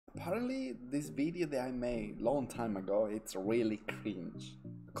Apparently, this video that I made long time ago, it's really cringe.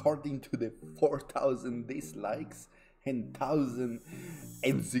 According to the 4,000 dislikes and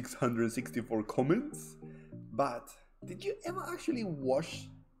 1,664 comments. But did you ever actually watch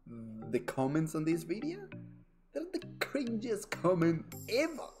the comments on this video? They're the cringiest comment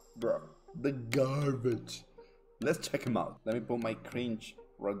ever, bro. The garbage. Let's check them out. Let me put my cringe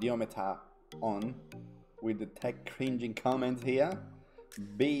radiometer on with the tech cringing comments here.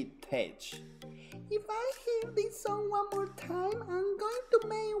 Beat Tech. If I hear this song one more time, I'm going to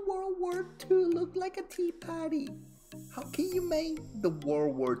make World War II look like a tea party. How can you make the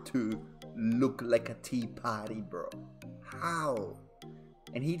World War II look like a tea party, bro? How?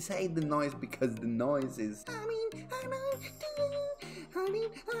 And he said the noise because the noise is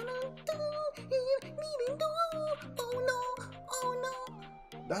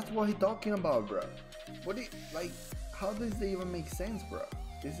that's what he's talking about, bro. What do you, like, how does that even make sense, bro?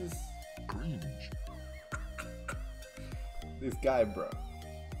 This is cringe. This guy, bro.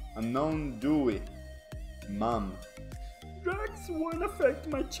 Unknown Dewey. Mom. Drugs won't affect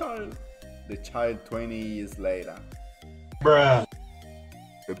my child. The child 20 years later. Bruh.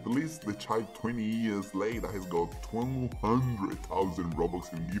 At least the child 20 years later has got 200,000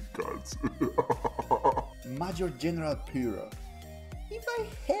 Roblox in gift cards. Major General Puro. If I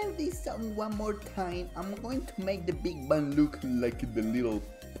hear this song one more time, I'm going to make the Big Bang look like the little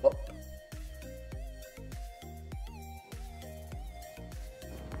pop.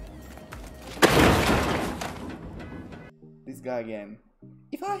 This guy again.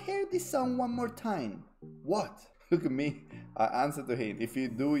 If I hear this song one more time, what? Look at me. I answer to him. If you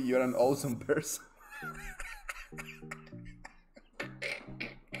do, you're an awesome person.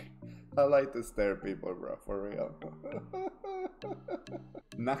 I like to stare people, bro, for real.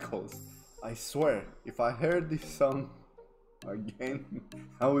 Knuckles, I swear, if I heard this song again,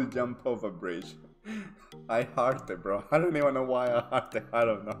 I will jump off a bridge. I hearted, bro. I don't even know why I hearted. I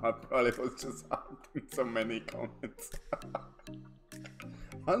don't know. I probably was just hearting so many comments.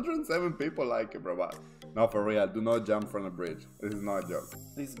 107 people like it, bro, but no, for real, do not jump from a bridge. This is not a joke.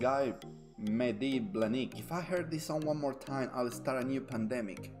 This guy, Mehdi Blanik, if I heard this song one more time, I'll start a new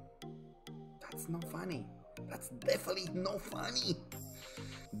pandemic. That's not funny. That's definitely not funny.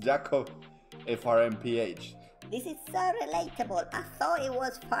 Jacob, FRMPH. This is so relatable. I thought it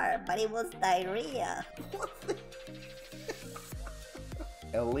was fur, but it was diarrhea.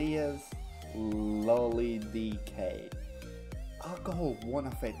 Elias Lolly DK. Alcohol won't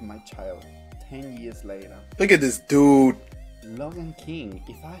affect my child. 10 years later. Look at this dude. Logan King.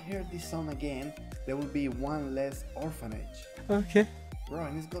 If I hear this song again, there will be one less orphanage. Okay. Bro,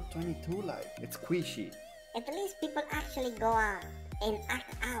 and it's got 22 likes. It's squishy. At least people actually go out and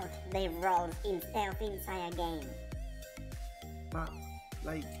act out their roles instead of inside a game. But,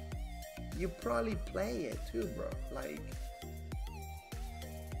 like, you probably play it too, bro. Like,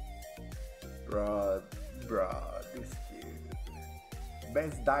 bro, this dude.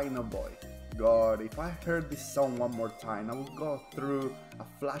 Best Dino Boy. God, if I heard this song one more time, I would go through a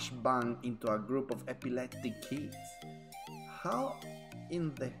flashbang into a group of epileptic kids. How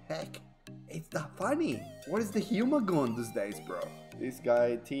in the heck is that funny? What is the humor going these days, bro? This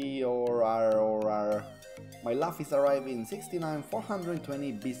guy T or R. My laugh is arriving in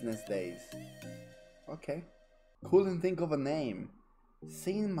 69,420 business days. Okay. Couldn't think of a name.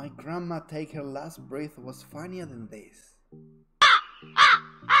 Seeing my grandma take her last breath was funnier than this.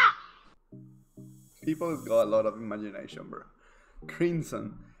 People got a lot of imagination, bro.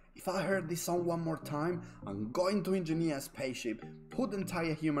 Crimson. If I heard this song one more time, I'm going to engineer a spaceship, put the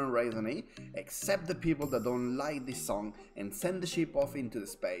entire human race on it, except the people that don't like this song, and send the ship off into the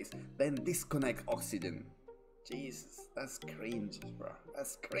space, then disconnect oxygen. Jesus, that's cringe, bro.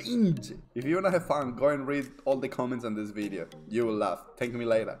 That's cringe. If you wanna have fun, go and read all the comments on this video. You will laugh. Thank me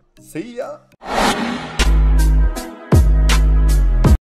later. See ya!